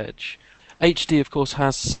that edge. HD, of course,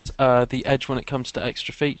 has the edge when it comes to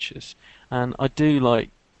extra features, and I do like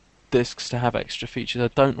discs to have extra features. I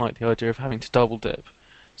don't like the idea of having to double dip.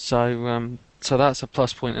 So that's a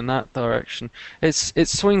plus point in that direction. It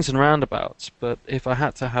swings and roundabouts, but if I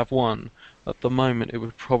had to have one at the moment, it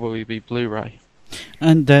would probably be Blu-ray.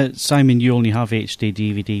 And Simon, you only have HD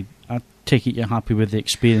DVD. I take it you're happy with the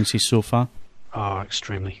experiences so far? Oh,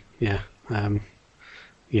 extremely. Yeah.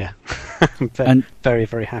 Yeah. Very,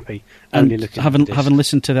 very happy. And only looking having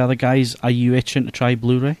listened to the other guys, are you itching to try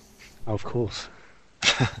Blu-ray? Oh, of course.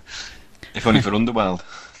 If only for Underworld.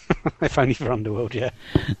 If only for Underworld, yeah.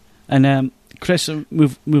 And Chris,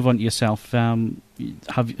 move on to yourself.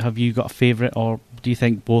 Have you got a favourite, or do you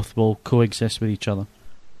think both will coexist with each other?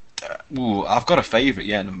 I've got a favourite,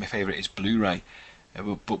 yeah, and my favourite is Blu-ray.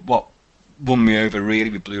 But what won me over really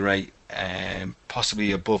with Blu-ray,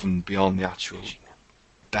 possibly above and beyond the actual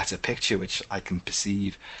better picture which I can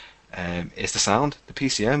perceive, is the sound. The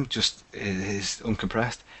PCM just is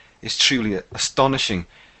uncompressed. It's truly astonishing,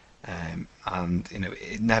 and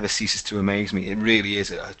it never ceases to amaze me. It really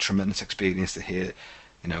is a tremendous experience to hear,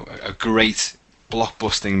 a great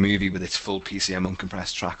blockbusting movie with its full PCM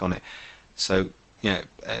uncompressed track on it. So,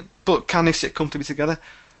 but can they sit comfortably together?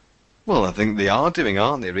 Well, I think they are doing,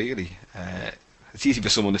 aren't they? Really, it's easy for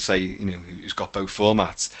someone to say, who's got both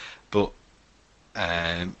formats, but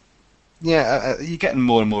you're getting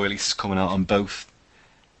more and more releases coming out on both,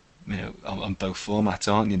 on both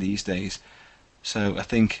formats, aren't you, these days? So I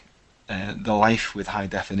think the life with high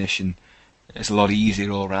definition is a lot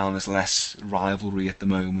easier all round. There's less rivalry at the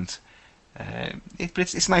moment. But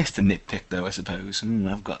it's nice to nitpick, though, I suppose.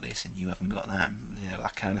 I've got this and you haven't got that,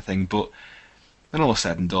 that kind of thing. But when all is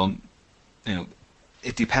said and done,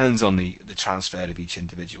 it depends on the transfer of each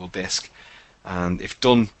individual disc. And if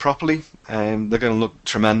done properly, they're going to look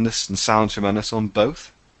tremendous and sound tremendous on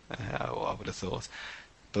both. I would have thought.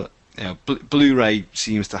 But Blu-ray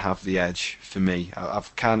seems to have the edge for me.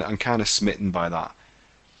 I'm kind of smitten by that.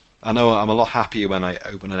 I know I'm a lot happier when I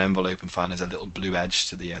open an envelope and find there's a little blue edge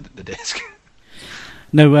to the disc.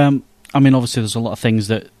 Now, obviously there's a lot of things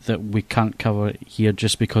that we can't cover here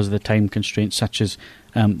just because of the time constraints, such as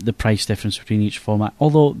the price difference between each format.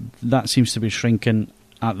 Although that seems to be shrinking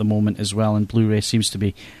at the moment as well, and Blu-ray seems to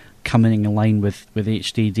be coming in line with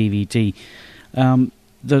HD DVD.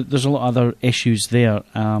 There's a lot of other issues there,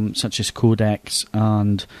 such as codecs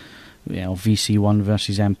and VC1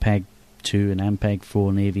 versus MPEG 2 and MPEG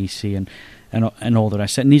 4 and AVC and all the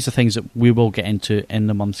rest. And these are things that we will get into in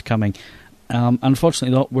the months coming.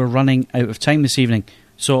 Unfortunately, though, we're running out of time this evening.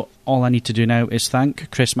 So all I need to do now is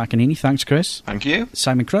thank Chris McEnany. Thanks, Chris. Thank you.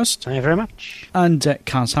 Simon Crust. Thank you very much. And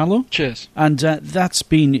Kaz Harlow. Cheers. And that's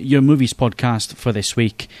been your Movies podcast for this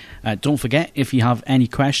week. Don't forget, if you have any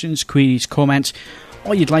questions, queries, comments,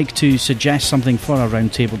 or you'd like to suggest something for our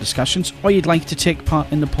roundtable discussions, or you'd like to take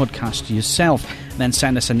part in the podcast yourself, then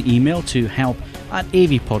send us an email to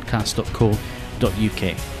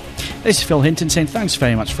help@avpodcast.co.uk. This is Phil Hinton saying thanks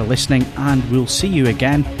very much for listening, and we'll see you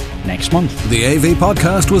again next month. The AV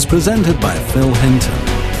Podcast was presented by Phil Hinton.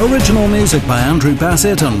 Original music by Andrew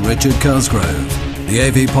Bassett and Richard Cosgrove. The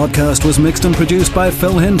AV Podcast was mixed and produced by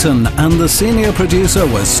Phil Hinton, and the senior producer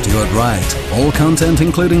was Stuart Wright. All content,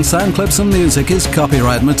 including sound clips and music, is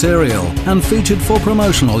copyright material and featured for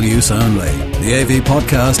promotional use only. The AV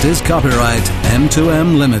Podcast is copyright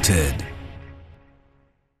M2M Limited.